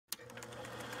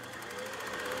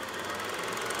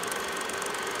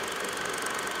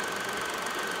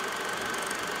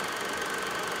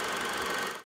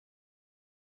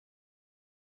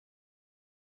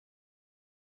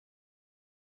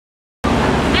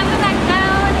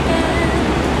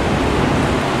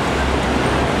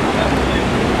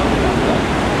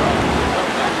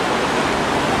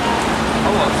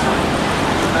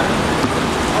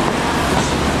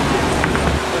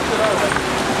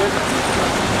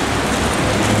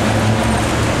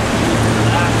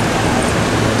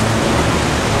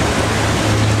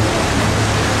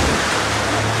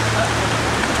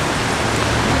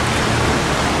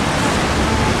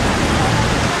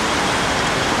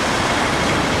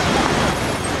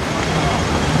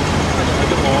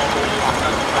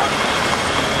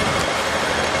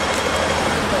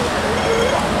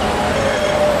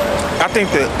think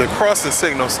that the crossing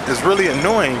signals is really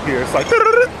annoying here. It's like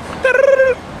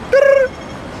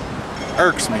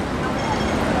irks me.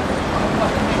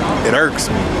 It irks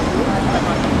me.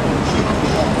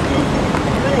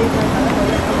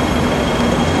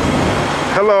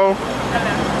 Hello.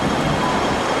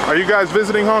 Hello. Are you guys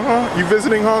visiting Hong Kong? You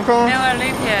visiting Hong Kong? No, I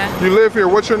live here. You live here.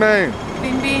 What's your name?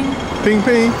 Ping Ping. Ping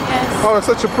Ping? Yes. Oh, it's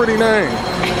such a pretty name.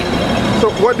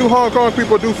 So what do Hong Kong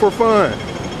people do for fun?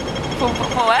 For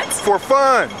what? For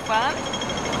fun. Fun?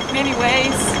 Many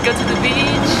ways. Go to the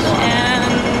beach and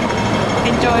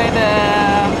enjoy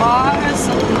the bars,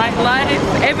 nightlife,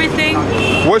 everything.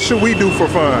 What should we do for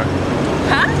fun?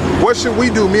 Huh? What should we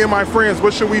do? Me and my friends,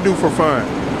 what should we do for fun?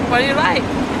 What do you like?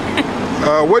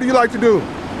 What do you like to do?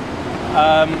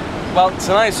 Well,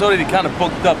 tonight's already kind of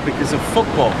booked up because of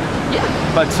football. Yeah.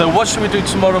 But what should we do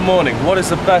tomorrow morning? What is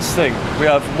the best thing? We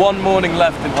have one morning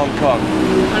left in Hong Kong.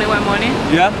 Only one morning?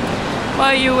 Yeah?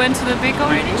 Well, you went to the peak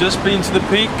already? Just been to the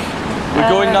peak. We're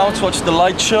going now to watch the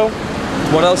light show.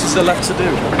 What else is there left to do?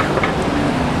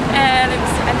 I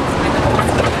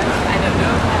don't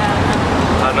know.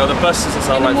 I know the bus doesn't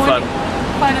sound like fun.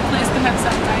 Find a place to have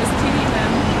some iced tea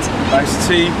and... Iced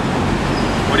tea.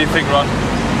 What do you think, Ron?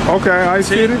 Okay, iced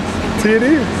tea. Tea it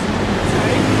is.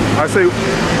 Sorry? I say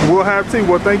we'll have tea.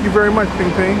 Well, thank you very much,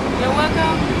 Ping Ping. You're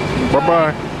welcome.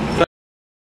 Bye-bye.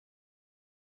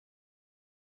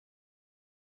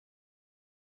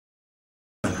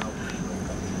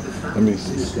 Let me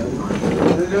see.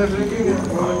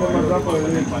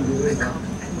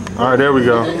 All right, there we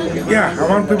go. Yeah, I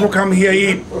want people come here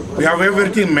eat. We have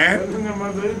everything, man.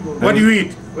 What do you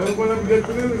eat?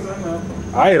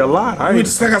 I ate a lot. You eat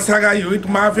saga, you eat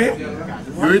mafe,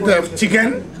 you eat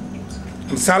chicken,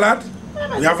 and salad.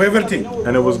 We have everything.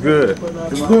 And it was good.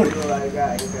 It's good.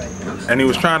 And he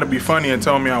was trying to be funny and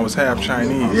told me I was half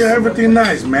Chinese. Yeah, everything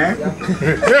nice, man.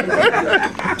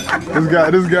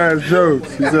 This guy has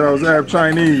jokes. He said I was half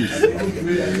Chinese.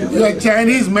 You're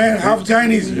Chinese, man. Half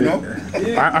Chinese, you know.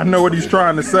 I know what he's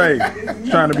trying to say. He's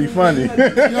trying to be funny.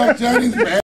 You're Chinese,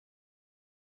 man.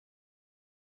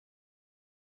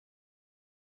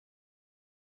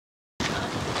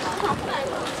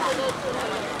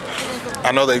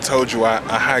 I know they told you I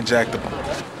hijacked the...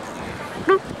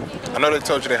 I know they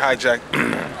told you they hijacked...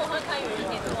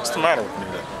 What's the matter with me?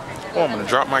 Oh, I'm gonna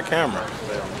drop my camera.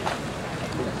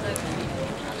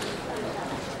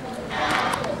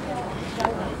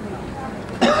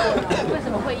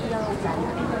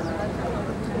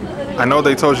 I know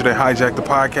they told you they hijacked the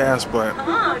podcast, but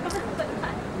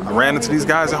I ran into these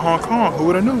guys in Hong Kong. Who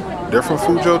would have knew? They're from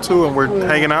Fuzhou too, and we're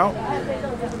hanging out.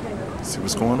 See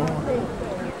what's going on.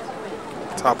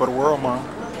 Top of the world, Mom.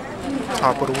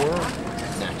 Top of the world.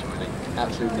 Naturally.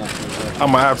 Absolute natural.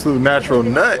 I'm an absolute natural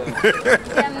nut. I'm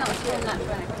not sure that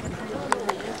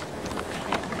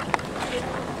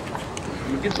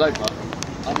You're good so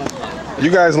far.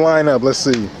 You guys line up. Let's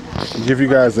see. Give you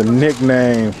guys a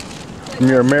nickname from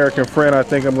your American friend. I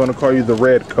think I'm going to call you the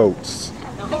Red Coats.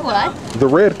 What? The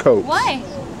Red Coats. Why?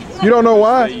 You don't know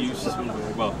why? They used to,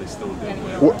 well, they still do.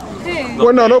 Who?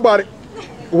 Well, no, nobody.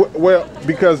 Well,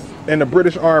 because in the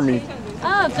British Army,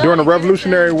 during the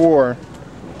Revolutionary War,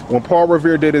 when Paul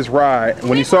Revere did his ride,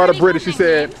 when he saw the British, he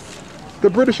said, "The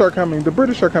British are coming. The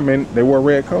British are coming." They wore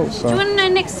red coats. So. Do you want to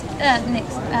know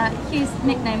Hugh's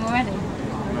nickname already?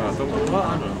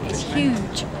 It's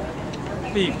huge.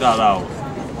 Leave that out.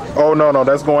 Oh no,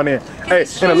 that's going in. Hey,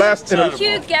 in the last,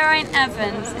 Hugh Geraint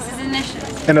Evans. This is his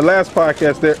initials. in the last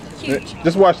podcast, there. Huge.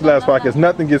 Just watch the last podcast.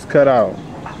 Nothing gets cut out.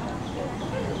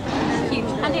 Huge.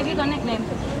 Andy, have you got a nickname?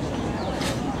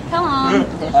 Come on.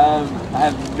 I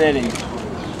have many. So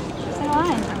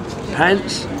I.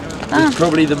 Pants is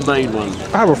probably the main one.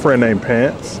 I have a friend named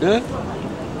Pants. Yeah?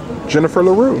 Jennifer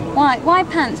LaRue. Why? Why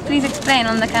pants? Please explain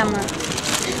on the camera.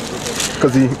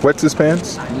 Because he wets his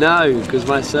pants? No, because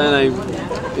my surname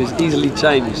is easily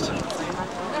changed.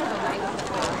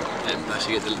 I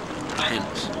should get the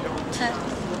pants.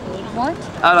 What?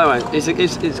 Oh no, mate.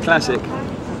 It's classic.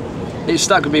 It's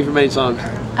stuck with me for many times.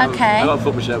 Okay. I got a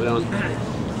football shirt with it on.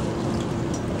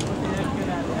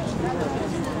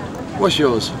 What's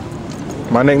yours?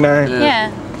 My nickname?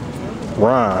 Yeah.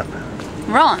 Ron.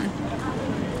 Ron.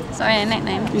 Sorry, a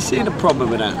nickname. You see the problem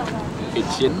with that?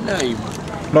 It's your name.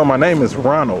 No, my name is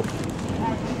Ronald.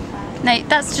 No,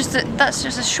 that's just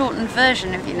a shortened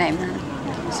version of your name.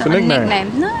 It's a not a nickname.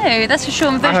 nickname. No, that's a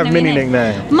shortened version I have of your many name.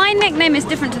 nicknames. My nickname is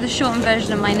different to the shortened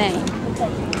version of my name.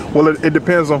 Well, it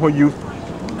depends on who you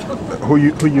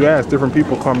ask. Different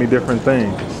people call me different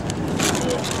things.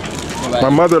 My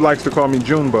mother likes to call me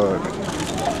Junebug.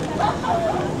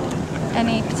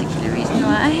 Any particular reason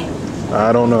why?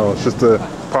 I don't know. It's just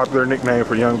Popular nickname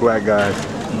for young black guys.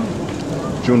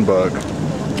 Junebug.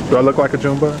 Do I look like a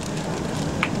Junebug?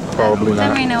 Probably I not.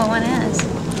 don't really know what one is.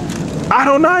 I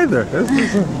don't either.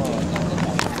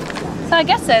 So I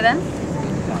guess so then.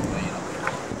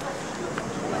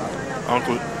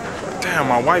 Uncle, damn,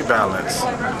 my white balance.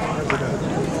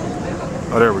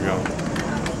 Oh, there we go.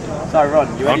 So Ron,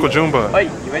 you ready? Uncle Junebug.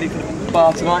 Wait, you ready for the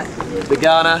bar tonight? The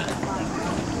Ghana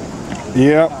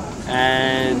Yep.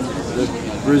 and the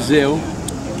Brazil.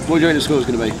 What do you think the score is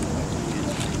going to be?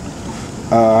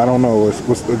 I don't know.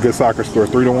 What's a good soccer score?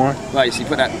 3-1? Right, so you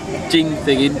put that jing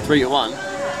thing in, 3-1,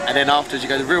 and then afterwards you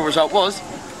go, the real result was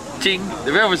jing,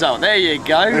 the real result. There you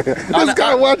go. This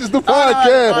guy watches the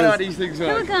podcast. I know how these things Who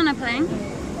work. are Ghana playing?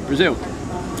 Brazil.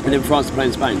 And then France are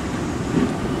playing Spain.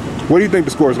 What do you think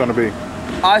the score is going to be?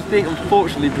 I think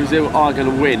unfortunately Brazil are going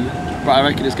to win, but I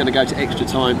reckon it's going to go to extra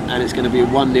time and it's going to be a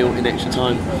 1-0 in extra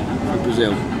time for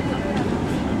Brazil.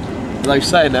 Although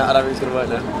saying that, I don't think it's going to work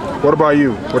now. What about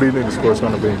you? What do you think the score is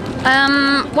going to be?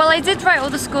 Well, I did write all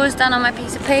the scores down on my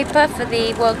piece of paper for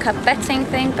the World Cup betting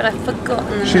thing, but I've forgotten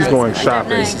them. She's going I don't shopping.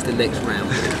 know. This is the next round.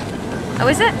 Oh,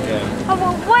 is it? Yeah. Oh,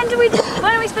 well,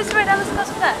 when are we supposed to write down the scores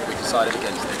for that? We decided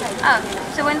against it. Oh,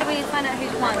 so when do we find out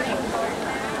who's won?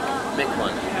 Mick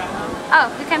won. Oh,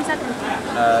 who came second?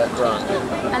 Grant.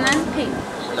 And then Pete.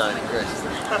 No, Chris.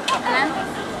 And then?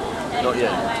 Not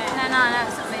yet. No,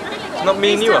 it's not me. Not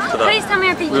me and you after that. Please tell me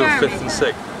I beat We were Jeremy. 5th and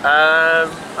 6th. I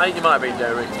think you might have been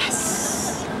Jeremy.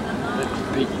 Yes!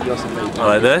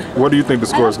 Right there. What do you think the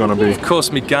score is going to be? Of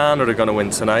course, me Ghana are going to win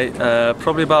tonight.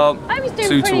 Probably about I was doing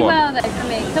 2 pretty to 1. well though for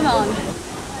me. Come on.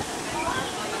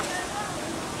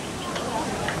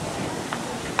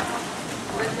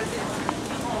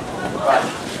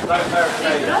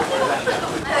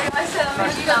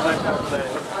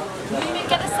 You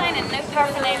get the sign in, no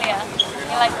paraphernalia.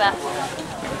 You like that?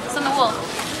 It's on the wall.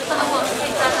 It's on the wall.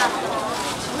 Take that down.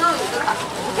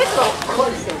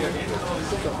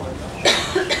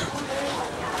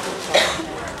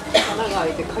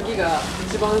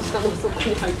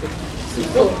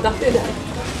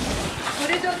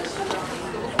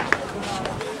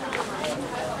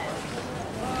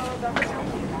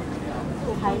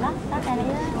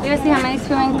 You ever see how many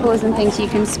swimming pools and things you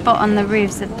can spot on the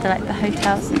roofs of the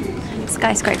hotels and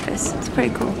skyscrapers? It's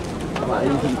pretty cool. Got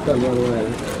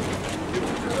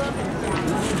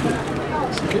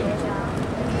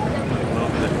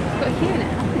a few in it,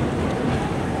 haven't you?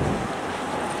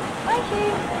 Thank you.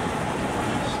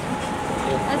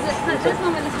 There's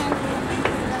one with the swimming pool.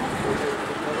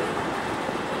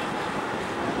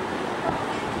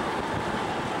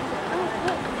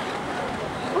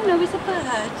 Oh no, it's a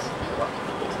bird.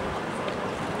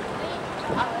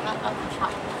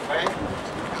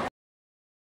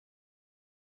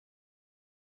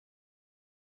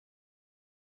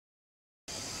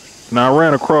 Now I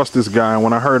ran across this guy, and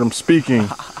when I heard him speaking,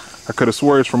 I could have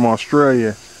swore he's from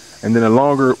Australia. And then the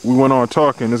longer we went on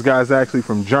talking, this guy's actually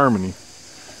from Germany.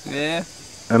 Yeah.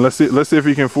 And let's see if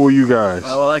he can fool you guys.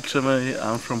 Well, actually,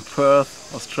 I'm from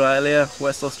Perth, Australia,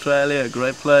 West Australia, a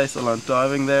great place. I learned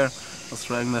diving there. I was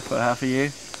training there for half a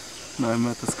year. And I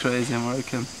met this crazy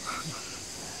American.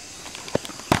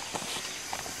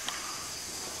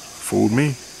 Fooled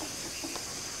me.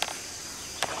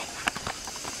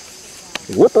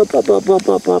 Whoop up up up up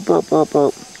up up up up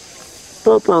up.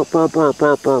 Pop up up up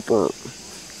up up up.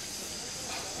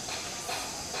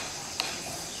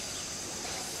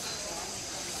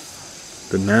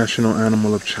 The national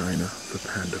animal of China, the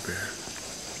panda bear.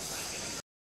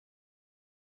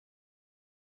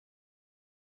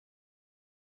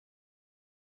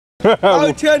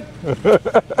 Okay.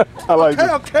 I like this.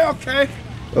 Okay.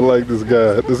 I like this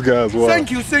guy. This guy's wild.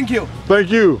 Thank you. Thank you.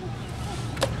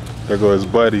 There go his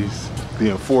buddies,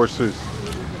 the enforcers.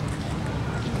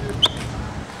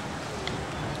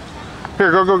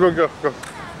 Here, go.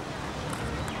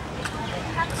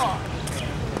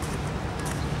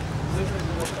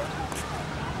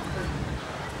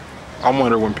 I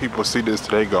wonder when people see this,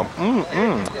 they go,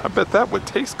 I bet that would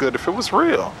taste good if it was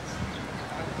real.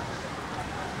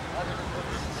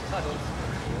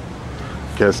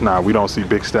 Guess not. We don't see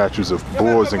big statues of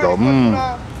bulls and go,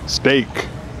 steak.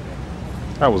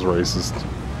 That was racist.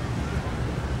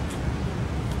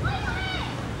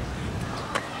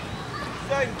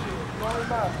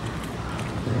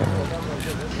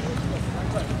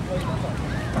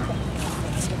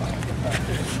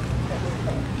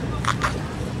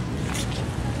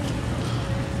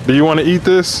 Do you want to eat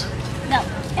this? No.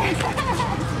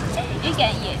 You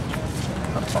get you.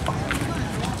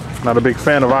 Not a big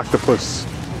fan of octopus.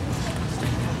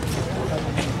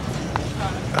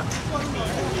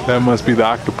 That must be the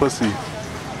octopussy.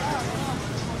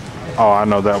 Oh, I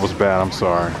know that was bad. I'm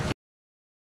sorry.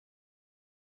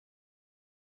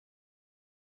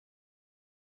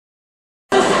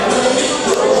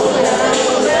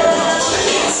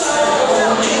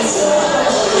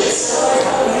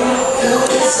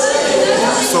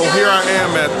 So here I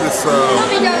am at this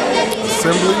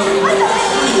assembly,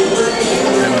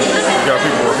 and you got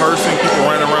people rehearsing, people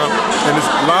running around, and it's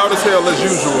loud as hell as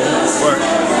usual, but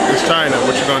it's China.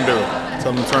 What you gonna do?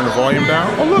 Tell them to turn the volume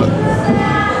down? Oh look!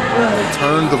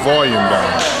 Turn the volume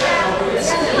down.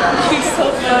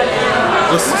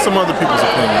 Let's see some other people's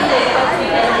opinion.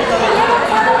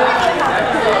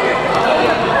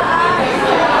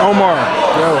 Omar,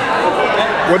 yo,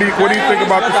 what do you think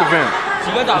about this event?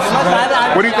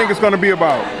 What do you think it's going to be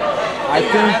about? I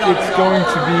think it's going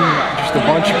to be just a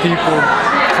bunch of people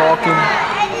talking,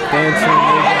 dancing,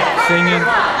 maybe singing.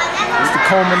 It's the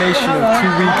culmination of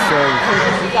 2 weeks of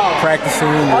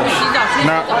practicing English.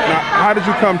 Now, how did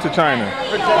you come to China?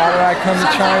 How did I come to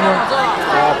China?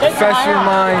 A professor of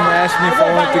mine asked me if I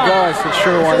wanted to go. I said,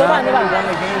 sure, why not?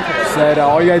 He said,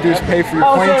 all you gotta do is pay for your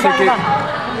plane ticket,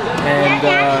 and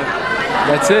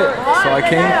that's it. So I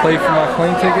came, played for my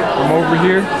plane ticket. I'm over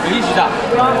here. And,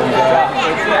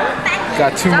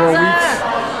 got 2 more weeks.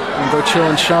 I'm gonna go chill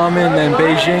in Xi'an, then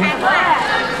Beijing.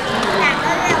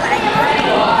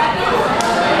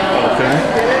 Okay.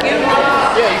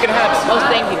 Yeah, you can have it. Oh,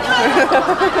 thank you.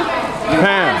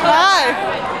 Pam. Hi.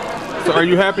 So are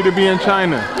you happy to be in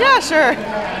China? Yeah, sure.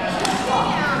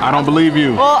 I don't believe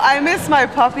you. Well, I miss my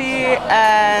puppy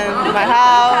and my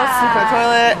house, my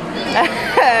toilet,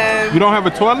 and... You don't have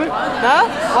a toilet? No?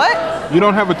 What? You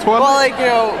don't have a toilet? Well, like, you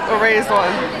know, a raised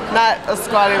one, not a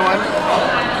squatty one.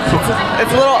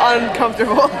 It's a little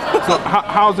uncomfortable. So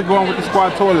how's it going with the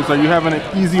squat toilets? Are you having an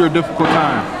easy or difficult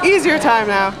time? Easier time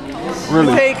now.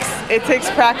 Really? It takes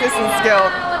practice and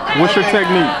skill. What's your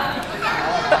technique?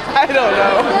 I don't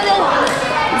know.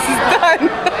 This is done.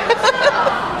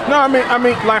 No, I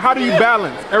mean, like, how do you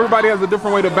balance? Everybody has a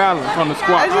different way to balance on the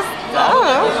squat. I don't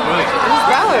know. Just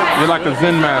balance. You're like a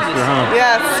Zen master, huh?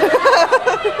 Yes.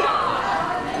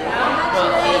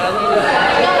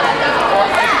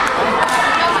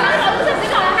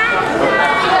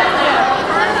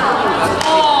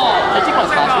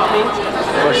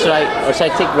 Or should I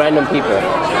take random people?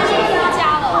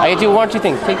 I can do 1 or 2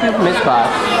 things. Take people from his class.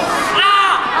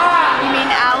 You mean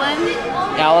Alan?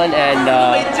 Alan and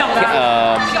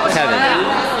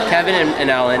Kevin and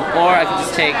Alan, or I could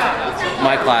just take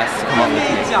my class to come up with me.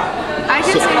 I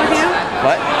can sing with you.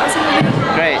 What?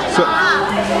 Great.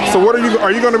 So what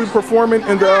are you going to be performing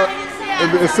in the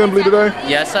assembly today?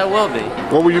 Yes, I will be.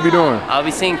 What will you be doing? I'll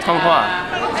be singing Tonghua.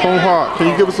 Tonghua. Can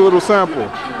you give us a little sample?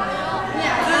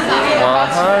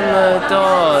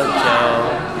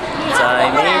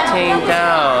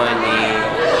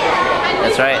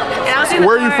 That's right.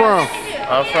 Where are you from?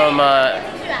 I'm from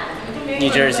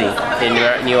New Jersey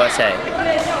in USA.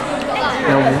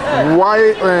 And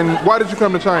why did you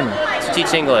come to China? To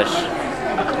teach English.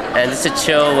 And just to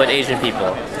chill with Asian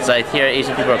people. Because I hear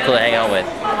Asian people are cool to hang out with.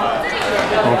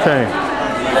 Okay.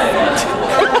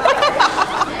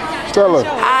 Stella.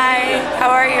 Hi, how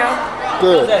are you?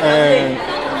 Good. And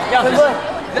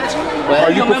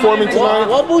are you performing tonight?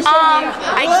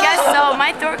 I guess so.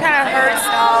 My throat kind of hurts,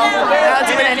 so I'll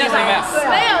do it anyways.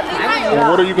 And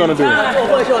what are you gonna do?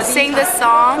 Sing the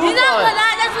song.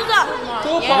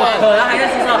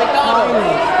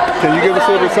 Can you give us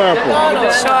a little sample?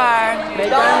 Sure.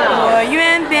 我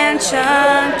愿变成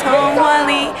童话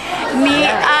里你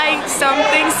爱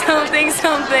something something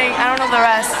something. I don't know the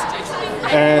rest.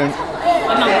 And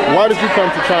why did you come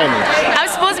to China? I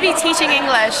was supposed to be teaching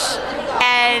English.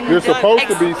 And you're supposed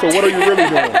to be, so what are you really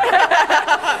doing?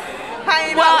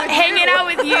 Well, hanging out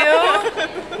with you.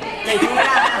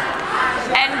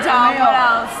 And what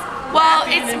else? Well,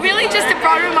 it's really just to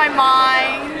broaden my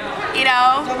mind, you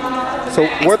know. So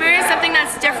what? Experience something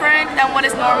that's different than what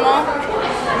is normal.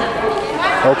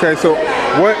 Okay, so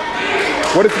what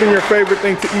has been your favorite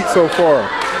thing to eat so far?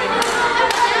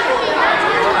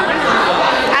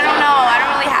 I don't know. I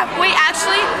don't really have. Wait,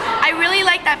 actually, I really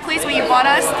like that place where you bought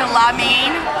us, the La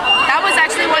Main. That was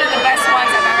actually one of the best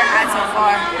ones I've ever had so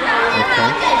far.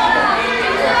 Okay.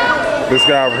 This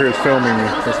guy over here is filming me.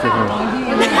 Let's get him.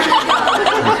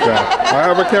 This guy. I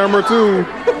have a camera too.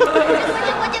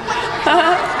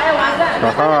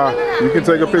 Haha. You can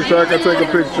take a picture. I can take a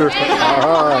picture.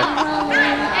 Haha.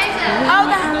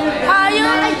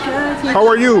 How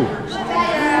are you?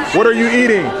 What are you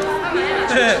eating?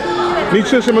 你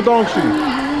吃什么东西?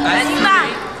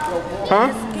 Huh?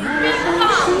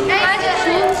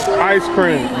 Ice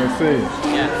cream. Let's see.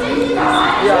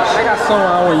 Yeah, I got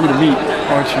someone I want you to meet.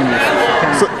 I want you to meet.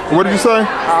 So, what did you say?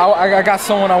 I got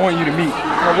someone I want you to meet.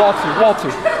 Walter,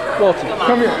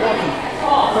 come here.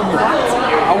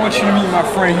 I want you to meet my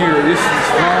friend here. This is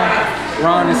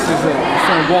Ron, this is my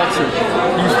friend Walter.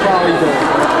 He's probably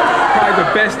the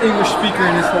best English speaker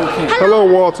in this whole camp. Hello,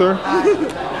 Walter.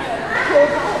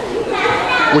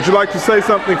 Would you like to say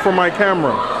something for my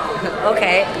camera?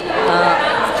 Okay.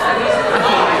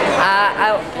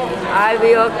 I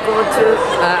will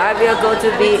go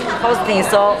to be hosting,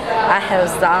 so I have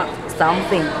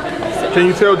something. Can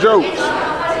you tell jokes?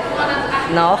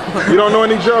 No. You don't know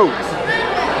any jokes?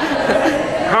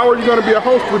 How are you going to be a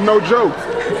host with no jokes?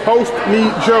 Hosts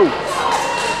need jokes.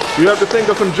 You have to think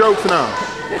of some jokes now.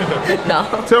 No.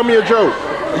 Tell me a joke.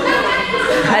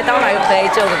 I don't like to play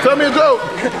jokes. Tell me a joke.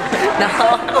 No.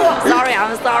 Sorry,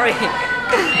 I'm sorry. I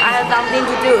have something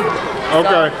to do.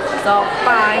 Okay. So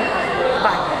bye.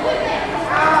 Bye.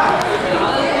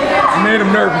 I made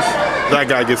him nervous. That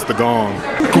guy gets the gong.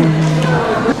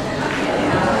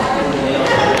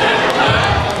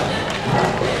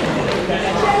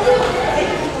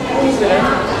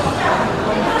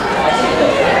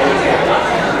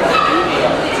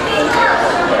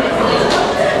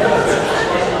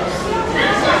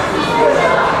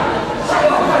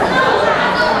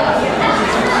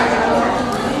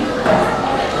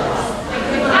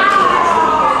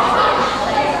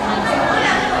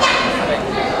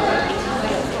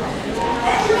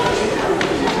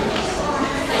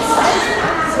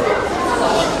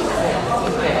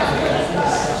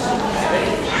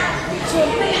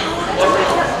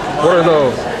 What are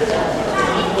those?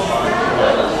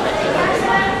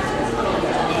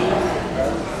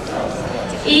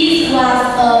 It was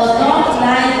a dark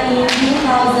night in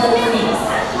 2006.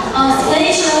 A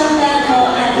special battle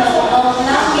at the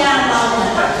Olympia Mountain.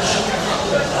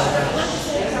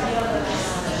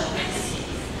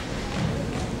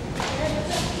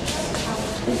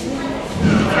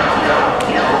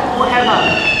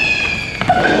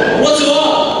 What's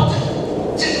wrong?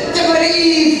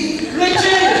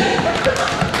 Richard!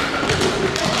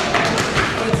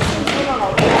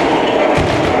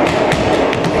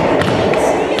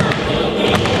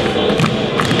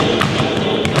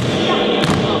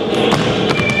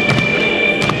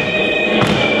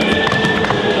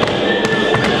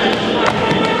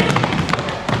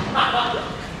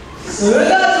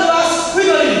 Surrender to us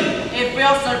quickly! If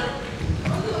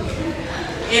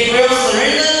you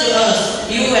surrender to us,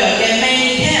 you will get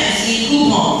many camps in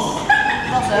coupons.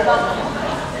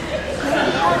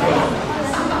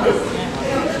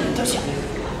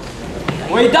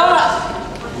 We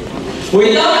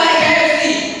don't like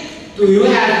KFC. Do you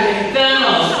have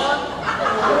McDonald's?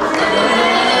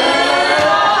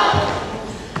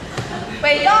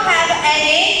 We don't have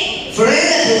any.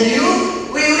 Friends to you,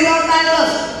 we will not like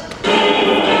us.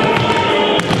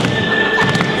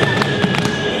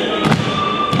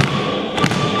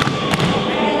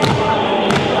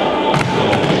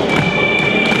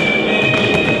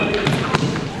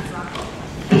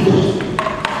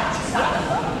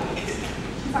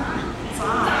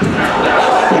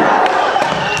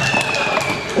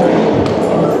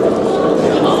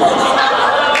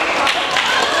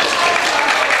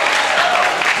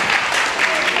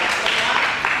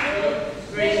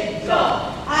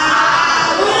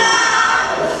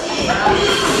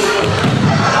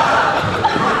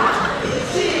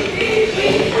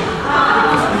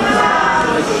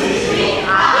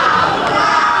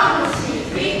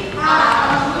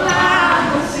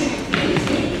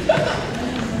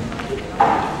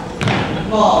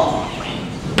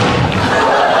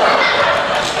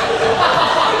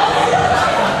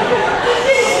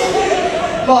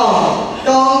 Mom,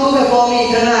 don't cook for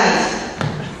me tonight.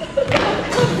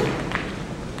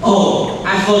 Oh, I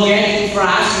forget to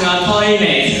flush your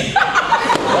toilet.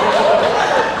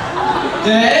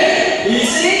 Dad, you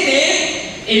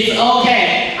sleeping? It's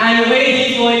okay. I'm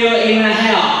waiting for you in the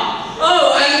hell.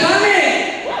 Oh, I'm coming.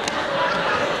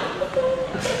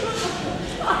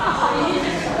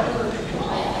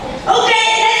 Okay,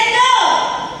 let's go!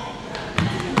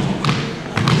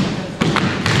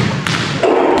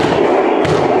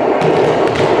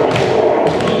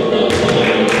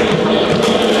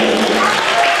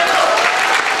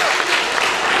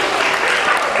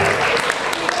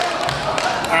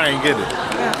 I ain't get it.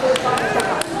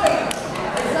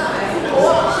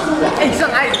 It's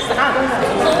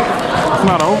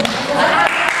not over.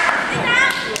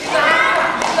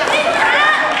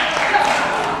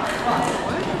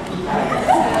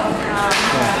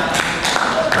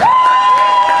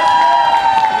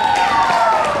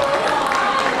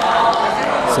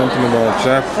 Something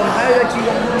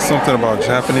about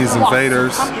Japanese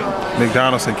invaders,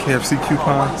 McDonald's and KFC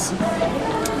coupons.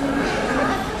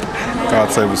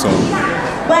 God save us all.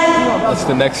 That's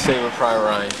the next Saver Fry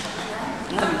Ryan.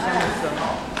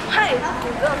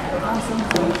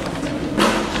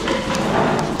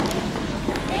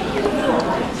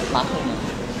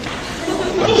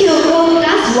 Thank you for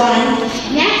that one.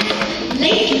 Next,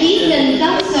 let's listen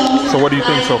some songs. So what do you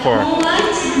think so far?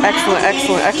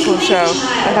 Excellent show.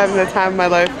 I'm having the time of my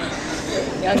life.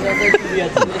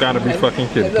 You gotta be fucking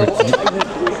kidding.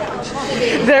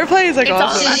 Their play is like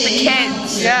awesome. It's all about the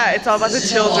kids. Yeah, it's all about the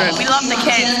children. We love the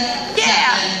kids.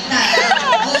 Yeah!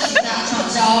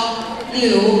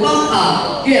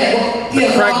 The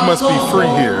crack must be free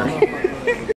here.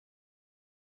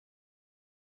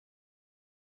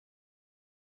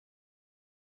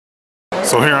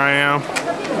 So here I am.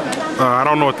 I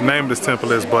don't know what the name of this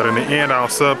temple is, but in the end I'll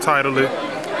subtitle it.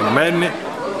 When I'm editing it,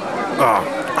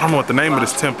 I don't know what the name of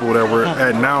this temple that we're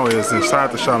at now is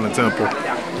inside the Xi'an temple,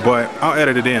 but I'll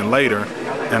edit it in later.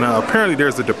 And apparently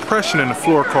there's a depression in the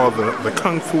floor called the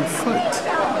Kung Fu Foot.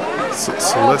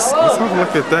 So let's have a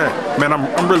look at that. Man,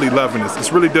 I'm really loving this.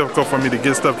 It's really difficult for me to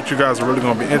get stuff that you guys are really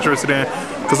gonna be interested in,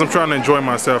 because I'm trying to enjoy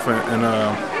myself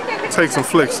and take some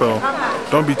flicks, so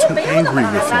don't be too angry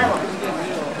with me.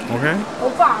 Okay?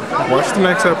 Watch the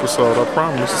next episode, I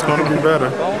promise it's gonna be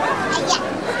better.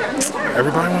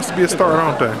 Everybody wants to be a star,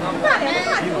 don't they?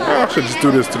 I should just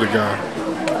do this to the guy.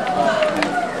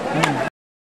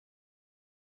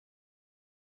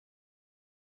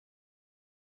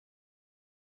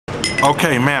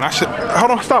 Okay, man,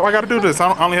 hold on, stop, I gotta do this.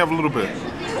 I only have a little bit.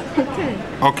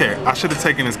 Okay, I should have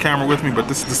taken this camera with me, but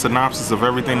this is the synopsis of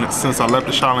everything since I left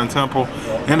the Xi'an temple.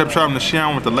 Ended up traveling to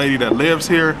Xi'an with the lady that lives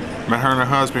here. Met her and her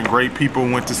husband, great people.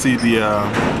 Went to see the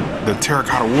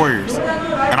Terracotta Warriors.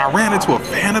 And I ran into a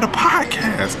fan of the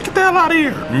podcast. Get the hell out of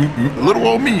here. Little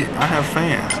old me, I have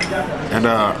fans. And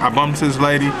I bumped into this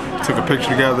lady, took a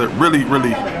picture together. Really,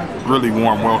 really, really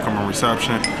warm welcome and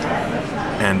reception.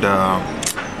 And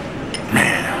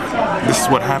man, this is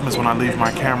what happens when I leave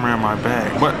my camera in my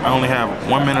bag. But I only have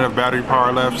 1 minute of battery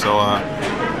power left, so I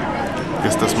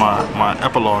guess that's my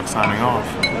epilogue signing off.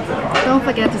 Don't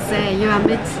forget to say you are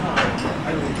meet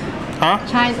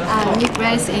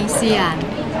race in Xi'an.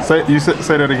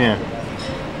 Say that again.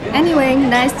 Anyway,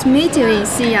 nice to meet you in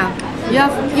Xi'an.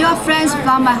 You are friends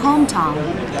from my hometown.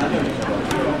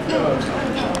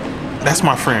 That's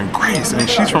my friend Grace, and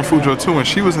she's from Fuzhou too, and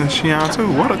she was in Xi'an too.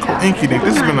 What a coinky dink.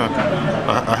 This has been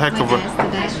a heck of a...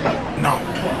 No.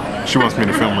 She wants me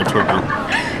to film her to a group.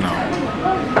 No.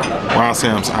 Ron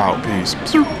Sam's out. Peace.